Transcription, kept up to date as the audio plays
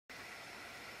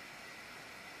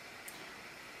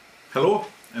Hello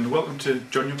and welcome to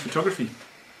John Young Photography.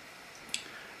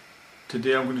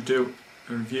 Today I'm going to do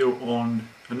a review on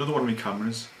another one of my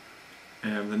cameras,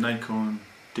 the Nikon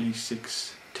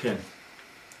D610.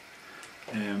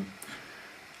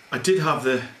 I did have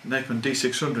the Nikon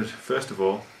D600 first of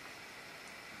all,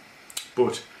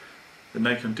 but the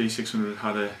Nikon D600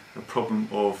 had a problem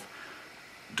of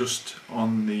dust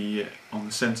on the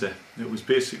sensor. It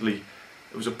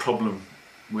was a problem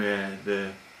where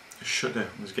the shutter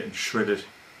was getting shredded,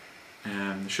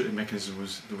 and the shutter mechanism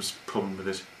there was a problem with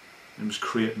it. It was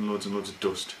creating loads and loads of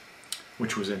dust,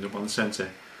 which was ended up on the sensor.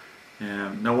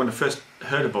 Now, when I first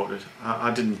heard about it,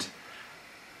 I didn't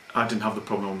have the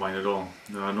problem on mine at all.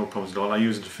 There are no problems at all. I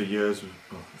used it for years,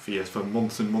 for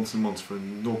months and months and months, for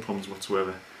no problems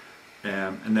whatsoever.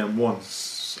 And then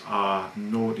once I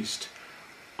noticed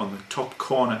on the top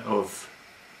corner of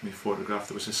my photograph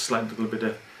there was a slight little bit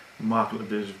of mark, a little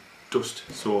bit of dust,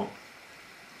 so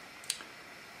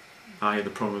I had the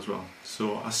problem as well.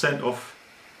 So I sent off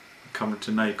the camera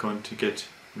to Nikon to get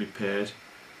repaired,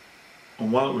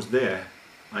 and while it was there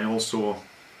I also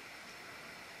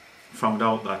found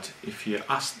out that if you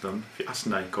asked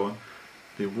Nikon,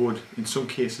 they would in some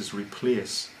cases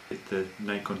replace the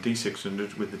Nikon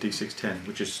D600 with the D610,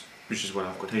 which is what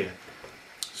I've got here.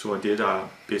 So I did. I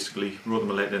basically wrote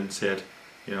them a letter and said,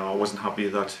 you know, I wasn't happy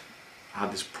that I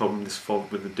had this problem, this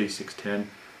fault with the D610,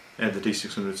 the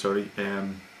D600, sorry,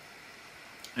 and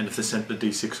if they sent the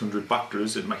D600 back to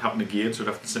us, it might happen again, so I'd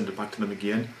have to send it back to them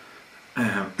again.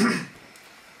 I'm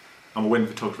a wedding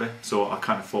photographer, so I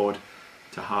can't afford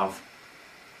to have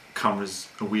cameras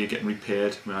away getting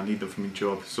repaired when I need them for my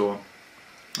job. So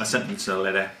I sent them a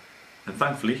letter, and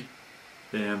thankfully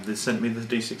they sent me the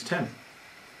D610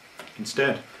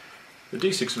 instead. The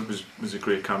D600 was a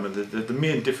great camera. The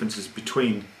main differences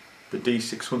between the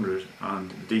D600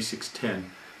 and the D610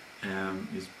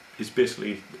 is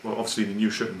basically, well, obviously the new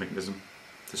shutter mechanism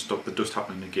to stop the dust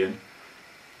happening again,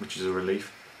 which is a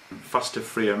relief. Faster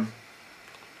frame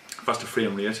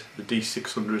rate. The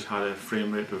D600 had a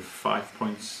frame rate of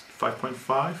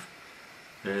 5.5.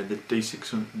 The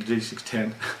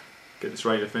D610, get this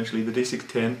right eventually, the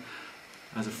D610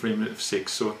 has a frame rate of 6,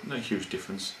 so not a huge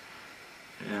difference.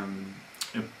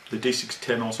 The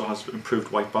D610 also has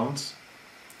improved white balance,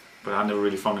 but I never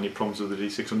really found any problems with the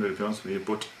D600, to be honest with you,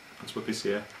 but that's what they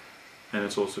say. And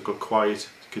it's also got quiet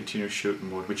continuous shooting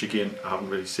mode, which again I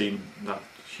haven't really seen that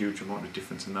huge amount of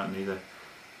difference in that neither.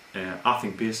 I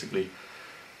think basically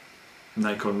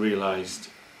Nikon realised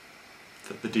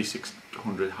that the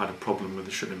D600 had a problem with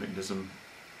the shutter mechanism.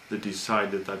 They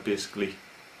decided that basically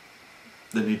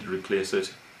they needed to replace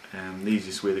it, and the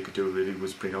easiest way they could do it really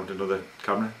was bring out another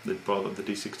camera that brought up the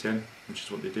D610, which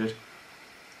is what they did.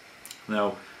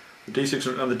 Now, the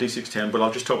D600 and the D610, but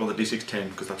I'll just talk about the D610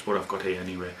 because that's what I've got here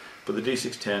anyway. But the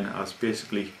D610 has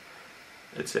basically,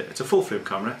 it's a full frame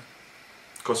camera,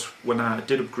 because when I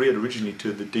did upgrade originally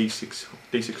to the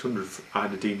D600, I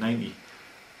had a D90.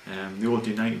 The old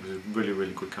D90 was a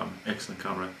really good camera, excellent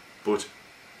camera, but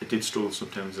it did struggle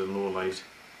sometimes in low light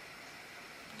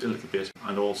a little bit,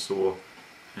 and also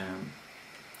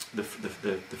the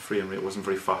frame rate wasn't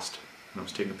very fast. When I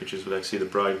was taking pictures with, like, see the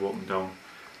bride walking down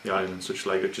the aisle and such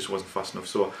like, it just wasn't fast enough.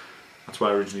 So that's why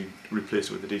I originally replaced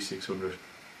it with the D600.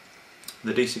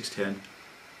 The D610,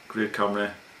 great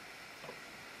camera,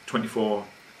 24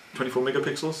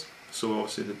 megapixels, so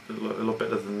obviously a lot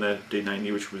better than the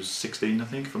D90, which was 16, I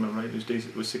think, if I'm right.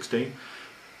 It was 16.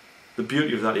 The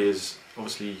beauty of that is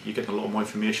obviously you get a lot more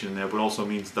information in there, but also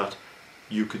means that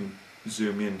you can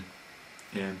zoom in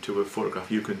to a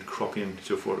photograph, you can crop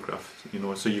into a photograph, you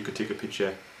know, so you could take a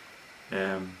picture.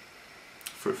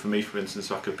 For me, for instance,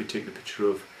 I could be taking a picture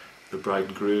of the bride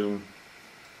and groom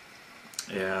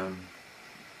and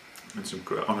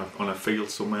on a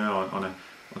field somewhere, on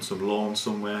some lawn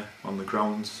somewhere, on the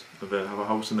grounds of a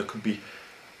house, and there could be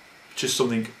just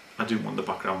something I didn't want in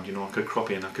the background. You know, I could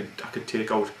crop in, I could take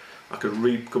out, I could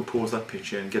recompose that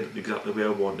picture and get it exactly where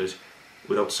I wanted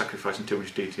without sacrificing too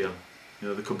much detail. You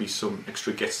know, there could be some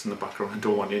extra guests in the background I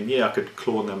don't want in. Yeah, I could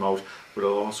clone them out, but I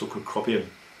also could crop in.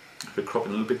 I could crop in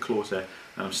a little bit closer,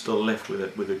 and I'm still left with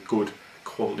a good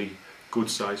quality, good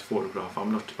size photograph.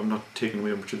 I'm not taking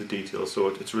away much of the detail, so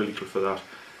it's really good for that.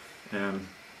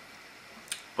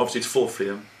 Obviously, it's full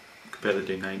frame compared to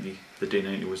the D90. The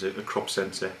D90 was a crop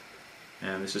sensor,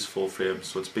 and this is full frame,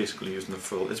 so it's basically using the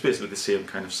full. It's basically the same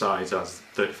kind of size as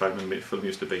 35mm film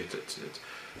used to be.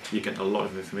 You're getting a lot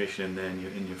of information in there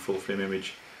in your full frame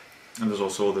image, and there's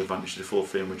also the advantage of the full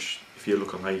frame, which if you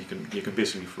look online you can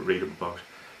basically read up about.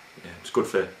 It's good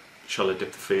for shallow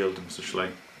depth of field and such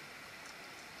like.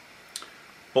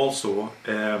 Also,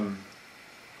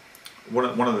 one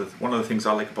of the things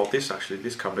I like about this actually,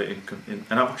 this camera, and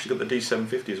I've actually got the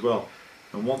D750 as well.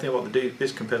 And one thing about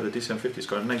this compared to the D750, it's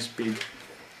got a nice big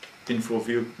info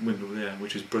view window there,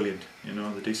 which is brilliant. You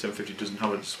know, the D750 doesn't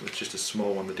have it; it's just a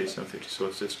small one, the D750. So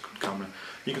it's a good camera.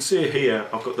 You can see here,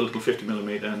 I've got the little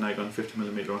 50mm Nikon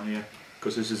 50mm on here,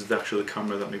 because this is the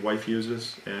camera that my wife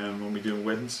uses when we're doing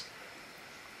weddings.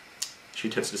 She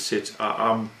tends to sit.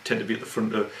 I tend to be at the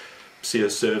front of, see a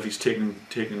service,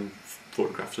 taking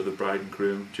photographs of the bride and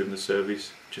groom during the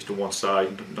service, just on one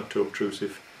side, not too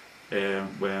obtrusive.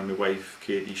 Where my wife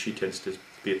Katie, she tends to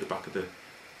be at the back of the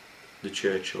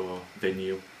church or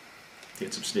venue,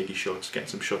 getting some sneaky shots, getting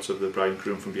some shots of the bride and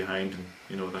groom from behind, and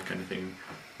you know, that kind of thing,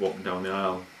 walking down the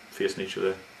aisle, facing each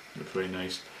other. Looks very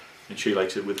nice. And she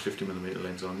likes it with 50mm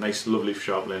lens on, nice, lovely,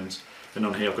 sharp lens. And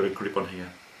on here, I've got a grip on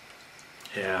here.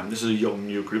 This is a young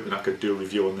new grip, and I could do a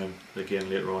review on them again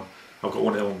later on. I've got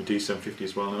one of them on my D750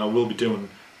 as well, and I will be doing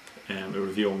a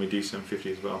review on my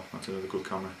D750 as well. That's another good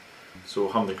camera. So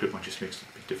having the grip on just makes a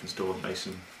big difference to it. Nice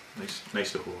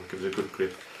to hold. It gives it a good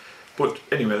grip. But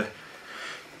anyway,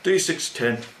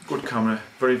 D610, good camera,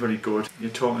 very good.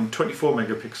 You're talking 24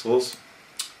 megapixels.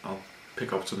 I'll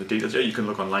pick up some of the details. Yeah, you can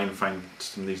look online and find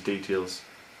some of these details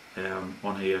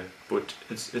on here. But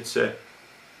it's a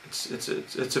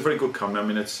very good camera. I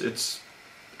mean,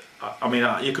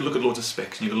 you could look at loads of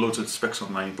specs, and you can loads of specs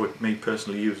online. But me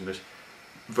personally using it,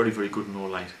 very good in low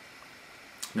light.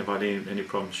 Never had any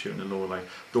problems shooting in low light.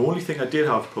 The only thing I did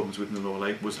have problems with in the low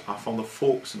light was I found the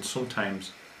focus, and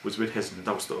sometimes was a bit hesitant.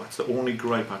 That's the only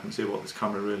gripe I can say about this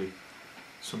camera really.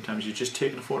 Sometimes you're just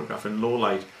taking a photograph in low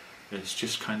light, and it's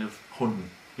just kind of hunting.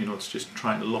 You know, it's just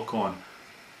trying to lock on.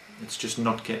 It's just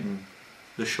not getting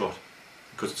the shot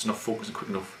because it's not focusing quick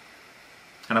enough.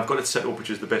 And I've got it set up, which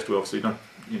is the best way, obviously. Not,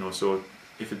 you know, so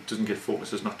if it doesn't get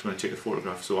focused, it's not going to take a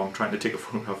photograph. So I'm trying to take a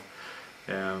photograph.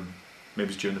 Maybe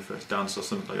it's during the first dance or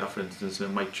something like that, for instance, and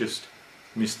I might just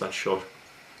miss that shot.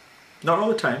 Not all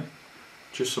the time,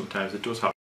 just sometimes it does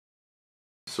happen.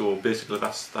 So basically,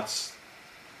 that's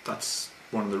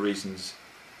one of the reasons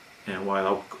why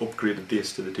I upgraded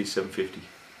this to the D750.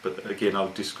 But again,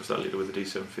 I'll discuss that later with the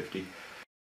D750.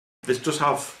 This does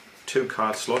have 2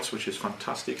 card slots, which is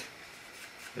fantastic.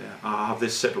 I have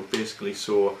this set up basically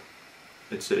so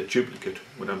it's a duplicate.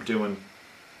 When I'm doing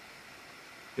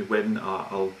a wedding,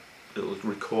 it'll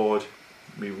record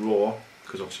me RAW,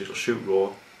 because obviously it'll shoot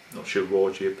RAW, not shoot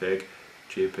RAW, JPEG,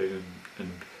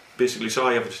 and basically, so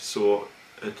I have it so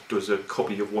it does a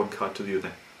copy of one card to the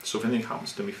other. So if anything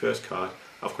happens to my first card,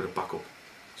 I've got a backup.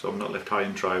 So I'm not left high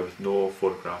and dry with no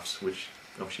photographs, which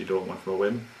obviously you don't want for a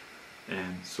wedding.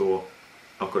 And so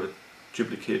I've got it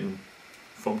duplicating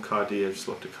from card A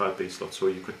slot to card B slot, so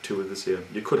you've got 2 of the same.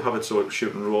 You could have it so it's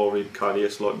shooting RAW in card A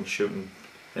slot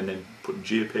and then putting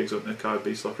JPEGs up in a card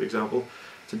B slot, for example.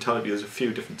 It's entirely, there's a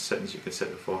few different settings you can set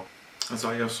it for. As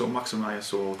ISO, maximum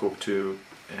ISO will go up to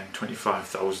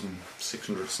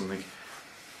 25,600 or something.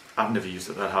 I've never used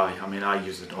it that high. I mean, I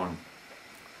use it on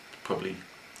probably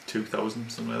 2,000,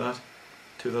 something like that,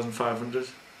 2,500.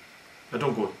 I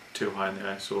don't go too high in the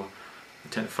ISO. I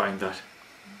tend to find that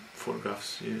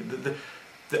photographs,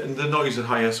 the noise at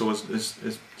high ISO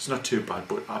is not too bad,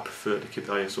 but I prefer to keep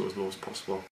the ISO as low as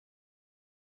possible.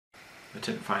 I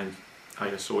tend to find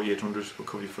ISO 800 will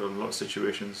cover you for a lot of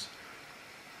situations,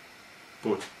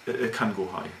 but it can go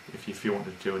high if you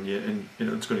wanted to, and you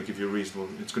know, it's going to give you it's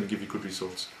going to give you good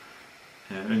results.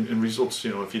 And results,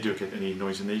 you know, if you do get any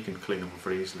noise in there, you can clean them up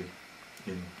very easily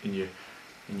in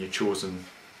your chosen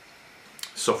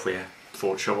software,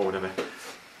 Photoshop or whatever.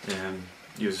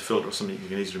 Use a filter or something, you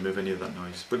can easily remove any of that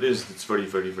noise. But it's very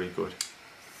good.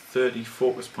 30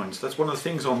 focus points. That's one of the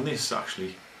things on this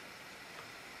actually.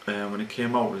 When it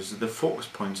came out, is the focus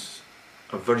points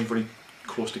are very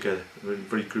close together,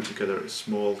 very grouped together, a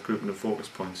small grouping of focus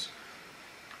points.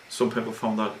 Some people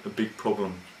found that a big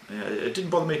problem. It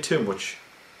didn't bother me too much,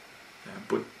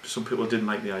 but some people didn't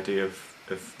like the idea of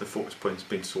the focus points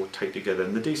being so tight together.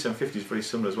 And the D750 is very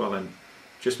similar as well, and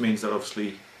just means that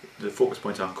obviously the focus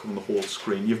points aren't covering the whole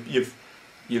screen. You've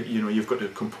got to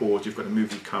compose, you've got to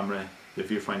move your camera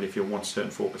if you want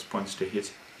certain focus points to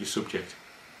hit your subject,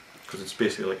 because it's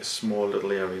basically like a small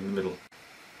little area in the middle.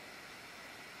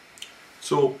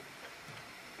 So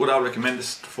would I recommend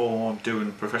this for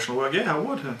doing professional work? Yeah, I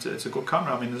would. It's a good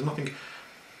camera. I mean, there's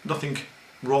nothing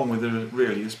wrong with it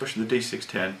really, especially the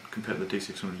D610 compared to the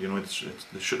D600. You know, it's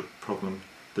the shutter problem,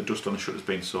 the dust on the shutter's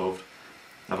been solved.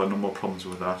 I've had no more problems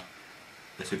with that.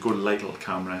 It's a good light little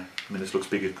camera. I mean, this looks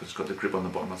bigger because it's got the grip on the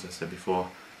bottom, as I said before.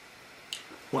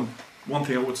 One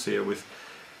thing I would say with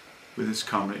this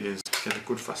camera is get a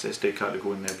good fast SD card to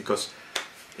go in there, because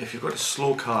if you've got a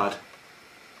slow card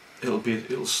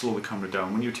it'll slow the camera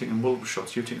down. When you're taking multiple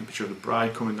shots, you're taking a picture of the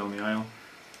bride coming down the aisle,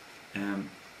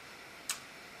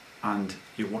 and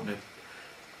you want to,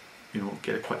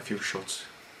 get quite a few shots,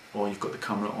 or you've got the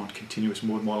camera on continuous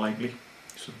mode more likely.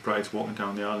 So the bride's walking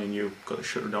down the aisle and you've got the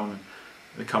shutter down and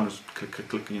the camera's click,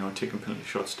 taking plenty of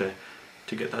shots to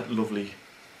get that lovely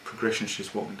progression.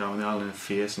 She's walking down the aisle and her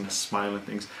face and her smile and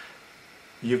things.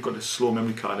 You've got a slow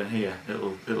memory card in here.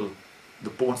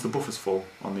 Once the buffer's full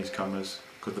on these cameras,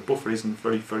 because the buffer isn't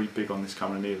very big on this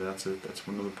camera neither. That's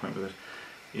another point with it,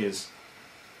 is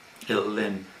it'll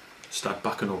then start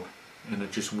backing up and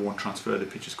it just won't transfer the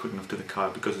pictures quick enough to the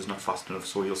card because it's not fast enough.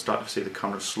 So you'll start to see the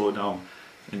camera slow down,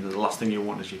 and the last thing you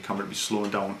want is your camera to be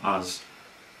slowing down as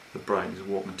the bride is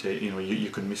walking to, you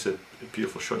can miss a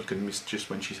beautiful shot. You can miss just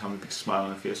when she's having a big smile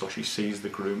on her face or she sees the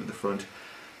groom at the front.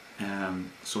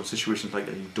 So in situations like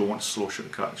that, you don't want to slow shut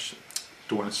the card,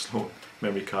 don't want to slow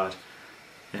memory card.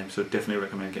 So definitely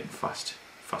recommend getting fast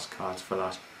cards for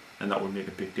that, and that would make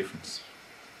a big difference.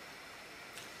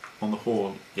 On the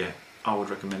whole, yeah, I would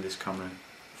recommend this camera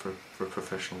for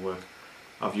professional work.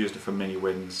 I've used it for many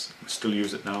weddings. I still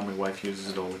use it now. My wife uses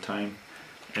it all the time.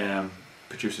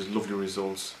 Produces lovely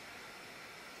results.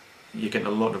 You're getting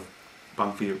a lot of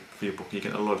bang for your buck. You're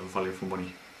getting a lot of value for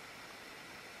money.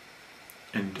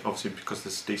 And obviously, because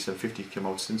this D750 came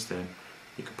out since then,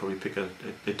 you could probably pick a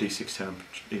D610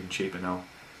 even cheaper now.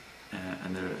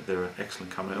 And they're an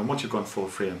excellent camera. And once you've gone full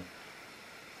frame,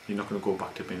 you're not going to go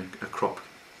back to being a crop,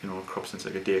 a crop sensor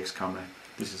like a DX camera.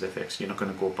 This is FX. You're not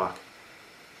going to go back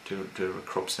to a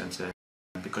crop sensor,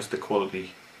 because the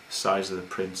quality, size of the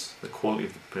prints, the quality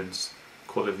of the prints,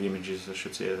 quality of the images, I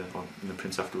should say, or in the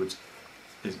prints afterwards,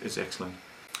 is excellent.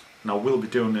 Now we'll be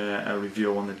doing a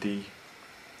review on the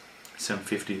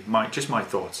D750. Just my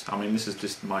thoughts. I mean, this is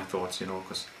just my thoughts,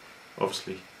 because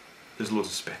obviously there's loads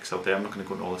of specs out there. I'm not going to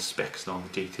go into all the specs and all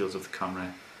the details of the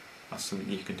camera. That's something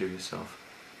you can do yourself.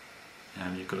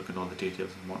 And you can look at all the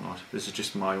details and whatnot. This is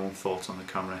just my own thoughts on the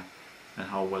camera and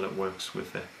how well it works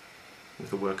with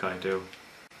the work I do.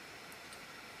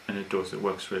 And it does. It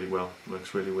works really well. It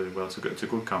works really well. It's a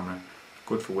good camera.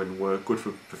 Good for wedding work. Good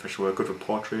for professional work. Good for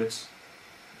portraits.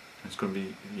 It's going to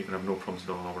be. You're going to have no problems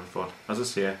at all, I would have thought. As I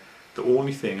say, the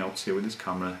only thing I would say with this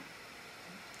camera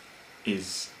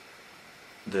is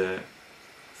the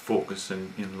focus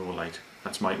in low light.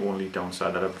 That's my only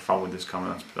downside that I've ever found with this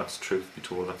camera. That's truth be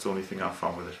told. That's the only thing I've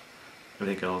found with it.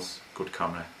 Everything else, good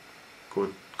camera.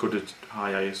 Good at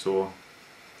high ISO.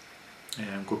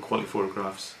 Good quality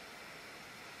photographs.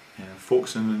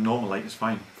 Focusing in normal light is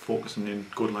fine. Focusing in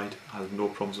good light, I have no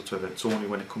problems whatsoever. It's only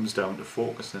when it comes down to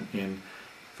focusing in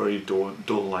very dull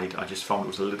light, I just found it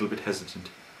was a little bit hesitant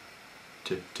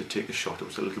to take the shot. It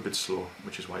was a little bit slow,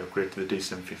 which is why I upgraded to the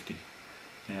D750.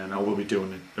 And I will be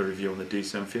doing a review on the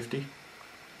D750.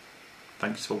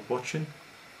 Thanks for watching.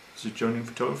 This is Joining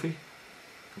Photography.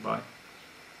 Goodbye.